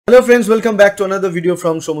Hello friends, welcome back to another video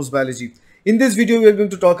from Shomu's Biology. In this video, we are going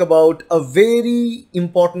to talk about a very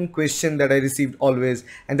important question that I received always,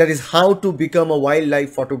 and that is how to become a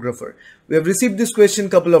wildlife photographer. We have received this question a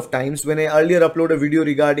couple of times when I earlier uploaded a video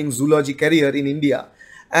regarding zoology career in India,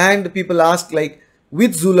 and people asked like,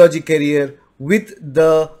 with zoology career, with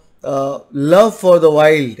the love for the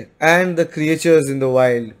wild and the creatures in the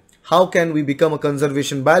wild, how can we become a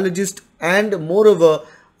conservation biologist and moreover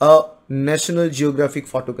a National Geographic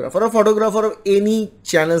photographer, a photographer of any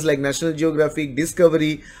channels like National Geographic,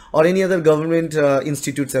 Discovery or any other government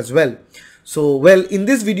institutes as well. So in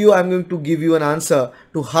this video I'm going to give you an answer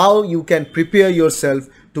to how you can prepare yourself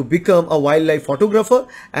to become a wildlife photographer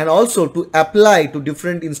and also to apply to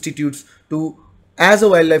different institutes as a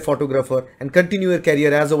wildlife photographer and continue your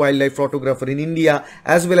career as a wildlife photographer in India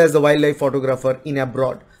as well as the wildlife photographer in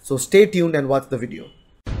abroad. So stay tuned and watch the video.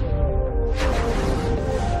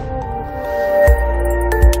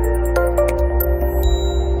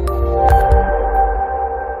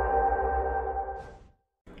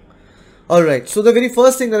 Alright, so the very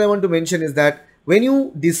first thing that I want to mention is that when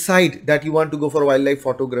you decide that you want to go for wildlife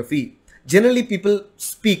photography, generally people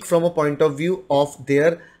speak from a point of view of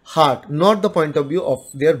their heart, not the point of view of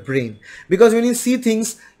their brain. Because when you see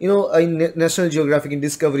things, in National Geographic, in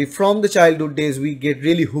Discovery, from the childhood days, we get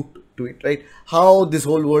really hooked to it, right? How this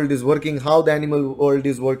whole world is working, how the animal world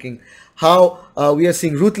is working, how we are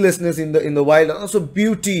seeing ruthlessness in the wild, and also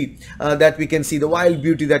beauty that we can see, the wild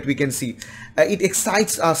beauty that we can see. It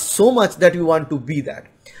excites us so much that we want to be that.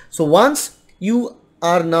 So once you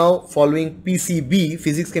are now following PCB,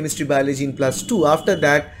 Physics, Chemistry, Biology in +2, after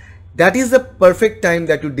that is the perfect time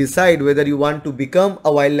that you decide whether you want to become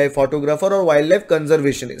a wildlife photographer or wildlife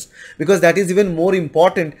conservationist, because that is even more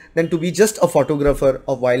important than to be just a photographer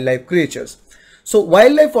of wildlife creatures. So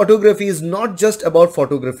wildlife photography is not just about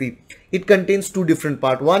photography. It contains two different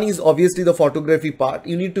parts. One is obviously the photography part.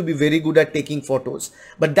 You need to be very good at taking photos,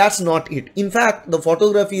 but that's not it. In fact, the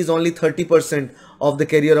photography is only 30% of the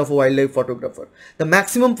career of a wildlife photographer. The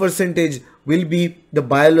maximum percentage will be the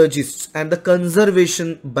biologists and the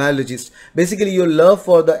conservation biologists. Basically, your love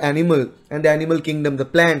for the animal and the animal kingdom, the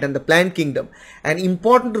plant and the plant kingdom. An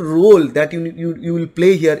important role that you will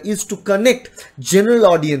play here is to connect general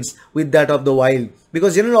audience with that of the wild,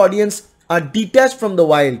 because general audience are detached from the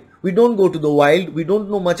wild. We don't go to the wild, we don't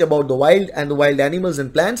know much about the wild and the wild animals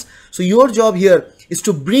and plants. So your job here is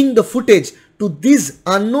to bring the footage to these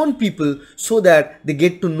unknown people so that they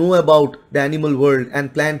get to know about the animal world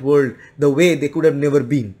and plant world the way they could have never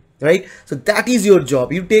been, right? So that is your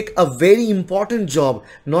job. You take a very important job,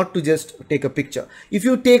 not to just take a picture. If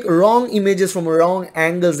you take wrong images from wrong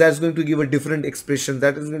angles, that's going to give a different expression,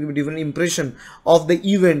 that is going to give a different impression of the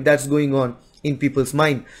event that's going on in people's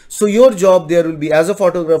mind. So your job there will be as a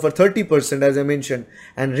photographer 30%, as I mentioned,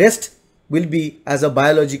 and rest will be as a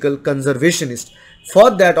biological conservationist.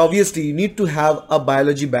 For that, obviously you need to have a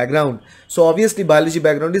biology background. So obviously biology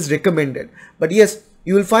background is recommended, but yes,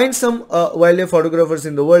 you will find some wildlife photographers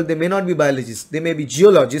in the world. They may not be biologists, they may be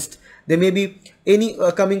geologists, they may be any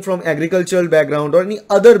coming from agricultural background or any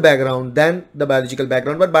other background than the biological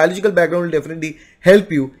background, but biological background will definitely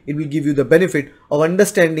help you. It will give you the benefit of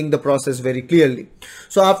understanding the process very clearly.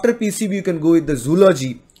 So after PCB you can go with the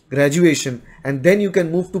zoology graduation, and then you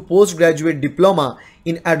can move to postgraduate diploma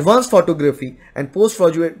in advanced photography and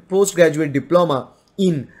postgraduate diploma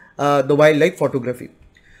in the wildlife photography.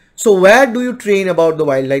 So where do you train about the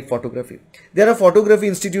wildlife photography? There are photography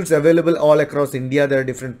institutes available all across India. There are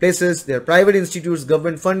different places. There are private institutes,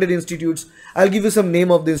 government funded institutes. I'll give you some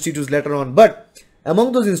name of the institutes later on. But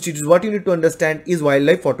among those institutes, what you need to understand is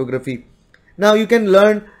wildlife photography. Now you can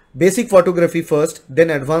learn basic photography first,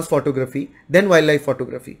 then advanced photography, then wildlife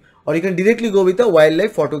photography. Or you can directly go with a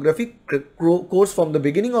wildlife photography course from the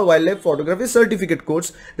beginning, or wildlife photography certificate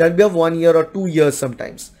course that will be of 1 year or 2 years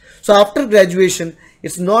sometimes. So after graduation,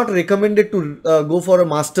 it's not recommended to go for a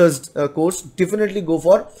master's course. Definitely go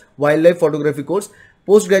for wildlife photography course.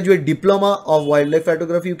 Postgraduate diploma of wildlife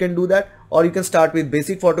photography, you can do that, or you can start with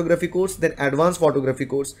basic photography course, then advanced photography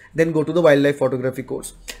course, then go to the wildlife photography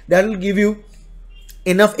course. That will give you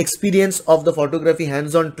enough experience of the photography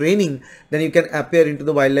hands-on training, then you can appear into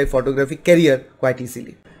the wildlife photography career quite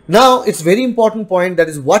easily. Now it's very important point, that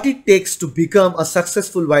is what it takes to become a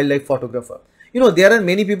successful wildlife photographer. There are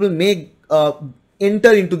many people may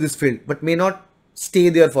enter into this field but may not stay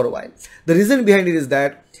there for a while. The reason behind it is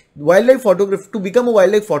that to become a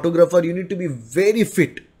wildlife photographer you need to be very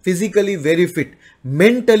fit, physically very fit,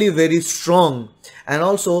 mentally very strong. And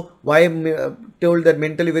also why I'm told that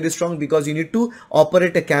mentally very strong, because you need to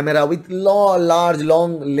operate a camera with larger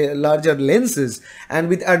lenses, and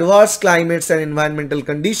with adverse climates and environmental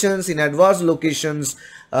conditions in adverse locations.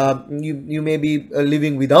 You may be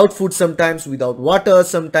living without food sometimes, without water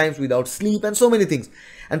sometimes, without sleep, and so many things.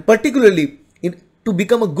 And particularly to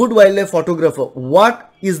become a good wildlife photographer,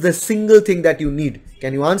 what is the single thing that you need?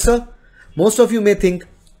 Can you answer? Most of you may think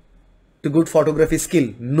to good photography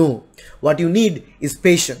skill. No, what you need is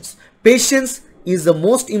patience. Patience is the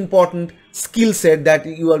most important skill set that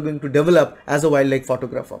you are going to develop as a wildlife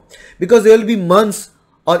photographer, because there will be months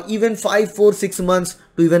or even 5, 4, 6 months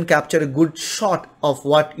to even capture a good shot of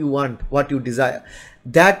what you want, what you desire.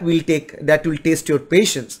 That will test your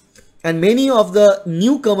patience, and many of the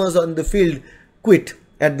newcomers on the field quit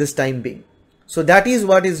at this time being. So that is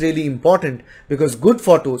what is really important, because good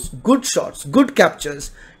photos, good shots, good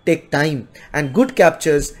captures take time, and good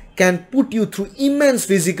captures can put you through immense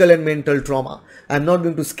physical and mental trauma. I'm not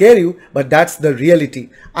going to scare you, but that's the reality.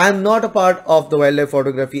 I'm not a part of the wildlife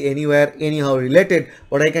photography anywhere, anyhow related.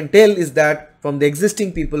 What I can tell is that from the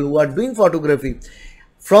existing people who are doing photography,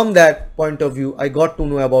 from that point of view, I got to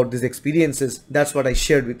know about these experiences. That's what I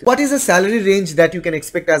shared with you. What is the salary range that you can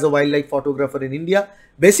expect as a wildlife photographer in India?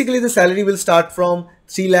 Basically, the salary will start from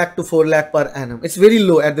 3 lakh to 4 lakh per annum. It's very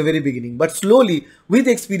low at the very beginning, but slowly with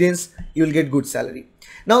experience, you will get good salary.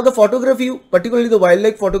 Now, the photography, particularly the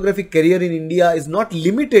wildlife photography career in India, is not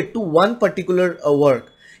limited to one particular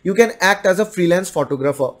work. You can act as a freelance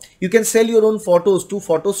photographer. You can sell your own photos to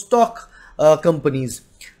photo stock companies,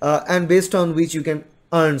 and based on which you can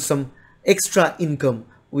earn some extra income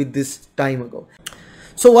with this time ago.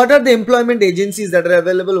 So what are the employment agencies that are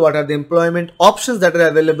available? What are the employment options that are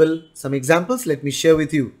available? Some examples let me share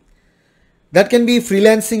with you. That can be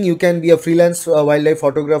freelancing. You can be a freelance wildlife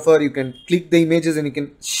photographer. You can click the images and you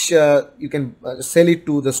can sell it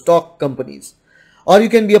to the stock companies, or you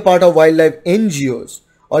can be a part of wildlife NGOs,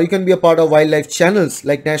 or you can be a part of wildlife channels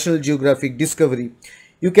like National Geographic, Discovery.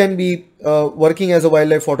 You can be working as a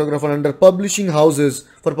wildlife photographer under publishing houses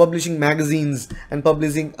for publishing magazines and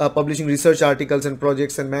publishing research articles and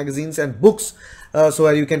projects and magazines and books, so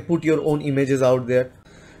where you can put your own images out there.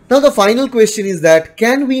 Now the final question is that,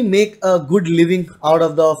 can we make a good living out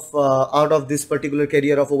of this particular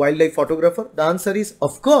career of a wildlife photographer? The answer is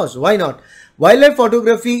of course. Why not? Wildlife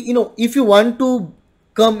photography, if you want to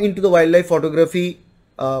come into the wildlife photography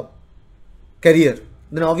career,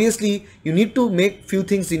 then obviously you need to make few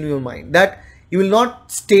things in your mind, that you will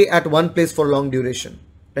not stay at one place for long duration,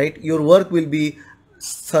 right? Your work will be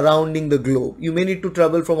surrounding the globe. You may need to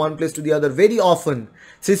travel from one place to the other very often.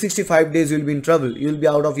 365 days you will be in travel. You will be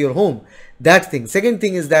out of your home. That thing. Second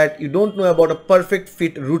thing is that you don't know about a perfect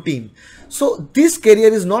fit routine. So this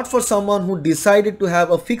career is not for someone who decided to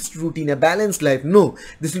have a fixed routine, a balanced life. No,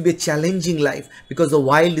 this will be a challenging life, because the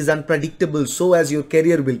wild is unpredictable, so as your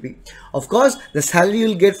career will be. Of course, the salary you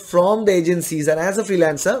will get from the agencies and as a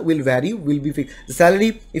freelancer will vary, will be fixed. The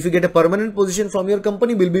salary, if you get a permanent position from your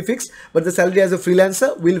company, will be fixed, but the salary as a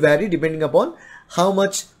freelancer will vary depending upon how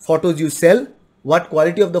much photos you sell, what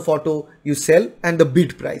quality of the photo you sell, and the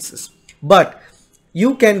bid prices. But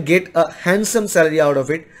you can get a handsome salary out of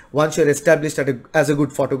it once you're established as a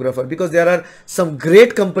good photographer, because there are some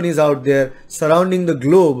great companies out there surrounding the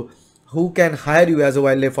globe who can hire you as a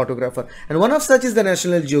wildlife photographer, and one of such is the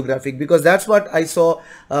National Geographic, because that's what I saw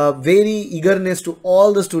very eagerness to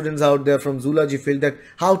all the students out there from zoology field, that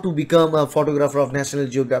how to become a photographer of National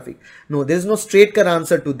Geographic. No, there is no straight cut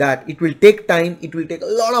answer to that. It will take time, it will take a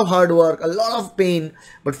lot of hard work, a lot of pain,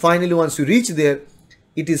 but finally once you reach there,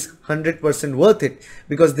 it is 100% worth it,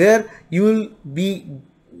 because there you will be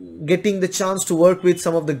getting the chance to work with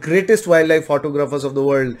some of the greatest wildlife photographers of the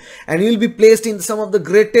world, and you will be placed in some of the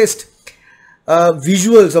greatest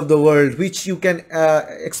visuals of the world, which you can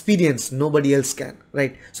experience, nobody else can,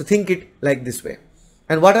 right? So think it like this way.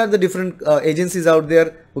 And what are the different agencies out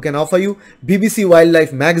there who can offer you? BBC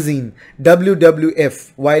Wildlife Magazine,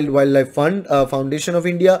 WWF, Wildlife Fund, Foundation of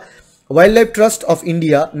India, Wildlife Trust of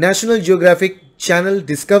India, National Geographic Channel,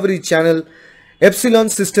 Discovery Channel, Epsilon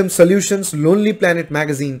System Solutions, Lonely Planet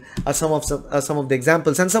Magazine are some of the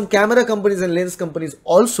examples. And some camera companies and lens companies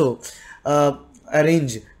also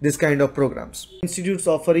arrange this kind of programs. Institutes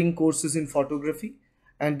offering courses in photography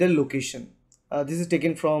and their location. This is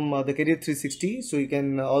taken from the Career 360, so you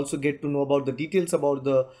can also get to know about the details about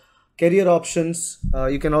the career options.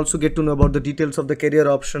 You can also get to know about the details of the career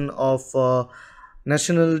option of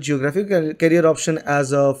National Geographic, career option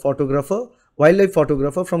as a photographer, wildlife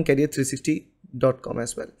photographer, from career360.com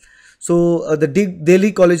as well. So the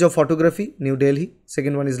Delhi College of Photography, New Delhi.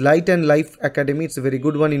 Second one is Light and Life Academy. It's a very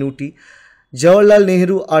good one in Uti. Jawaharlal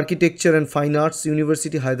Nehru Architecture and Fine Arts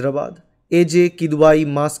University, Hyderabad. AJ Kidwai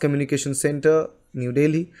Mass Communication Center, New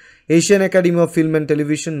Delhi. Asian Academy of Film and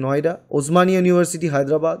Television, Noida. Osmania University,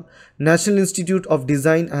 Hyderabad. National Institute of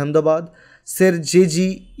Design, Ahmedabad. Sir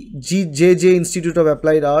JJ Institute of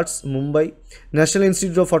Applied Arts, Mumbai. National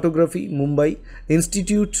Institute of Photography, Mumbai.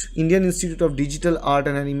 Indian Institute of Digital Art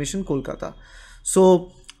and Animation, Kolkata.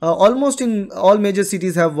 So almost in all major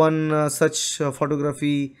cities have one such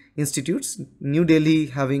photography institutes. New Delhi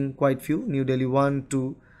having quite few. New Delhi 1,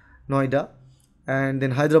 2, Noida, and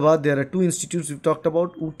then Hyderabad there are 2 institutes we've talked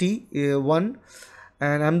about. Uti 1,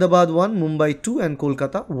 and Ahmedabad 1, Mumbai 2, and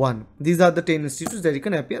Kolkata 1. These are the 10 institutes that you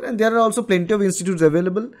can appear, and there are also plenty of institutes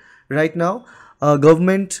available right now.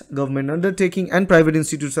 Government undertaking and private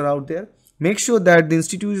institutes are out there. Make sure that the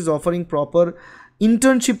institute is offering proper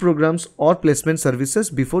internship programs or placement services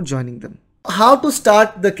before joining them. How to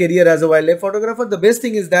start the career as a wildlife photographer? The best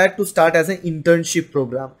thing is that to start as an internship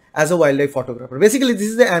program as a wildlife photographer. Basically, this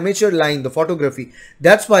is the amateur line, the photography.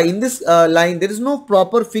 That's why in this line, there is no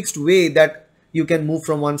proper fixed way that you can move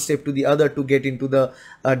from one step to the other to get into the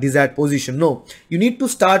desired position. No, you need to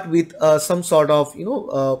start with some sort of,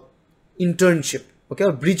 internship, okay,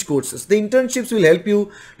 or bridge courses. The internships will help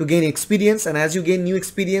you to gain experience, and as you gain new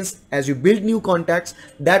experience, as you build new contacts,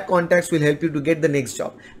 that contacts will help you to get the next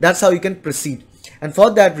job. That's how you can proceed. And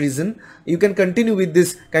for that reason, you can continue with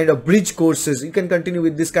this kind of bridge courses. You can continue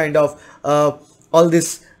with this kind of all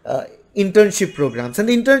this internship programs, and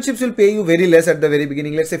the internships will pay you very less at the very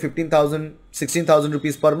beginning, let's say 15,000 16,000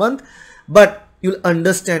 rupees per month, but you'll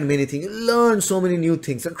understand many things, you'll learn so many new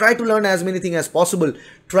things, and try to learn as many things as possible.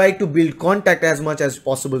 Try to build contact as much as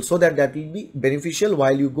possible, so that will be beneficial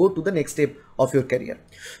while you go to the next step of your career.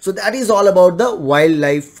 So that is all about the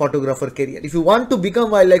wildlife photographer career. If you want to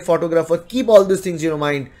become wildlife photographer, keep all these things in your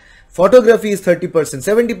mind. Photography is 30%,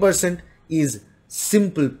 70% is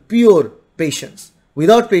simple, pure patience.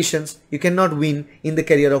 Without patience, you cannot win in the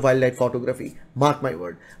career of wildlife photography. Mark my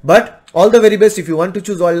word. But all the very best if you want to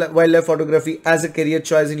choose wildlife photography as a career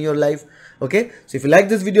choice in your life. Okay. So if you like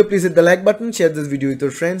this video, please hit the like button, share this video with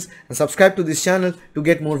your friends, and subscribe to this channel to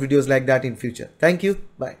get more videos like that in future. Thank you.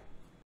 Bye.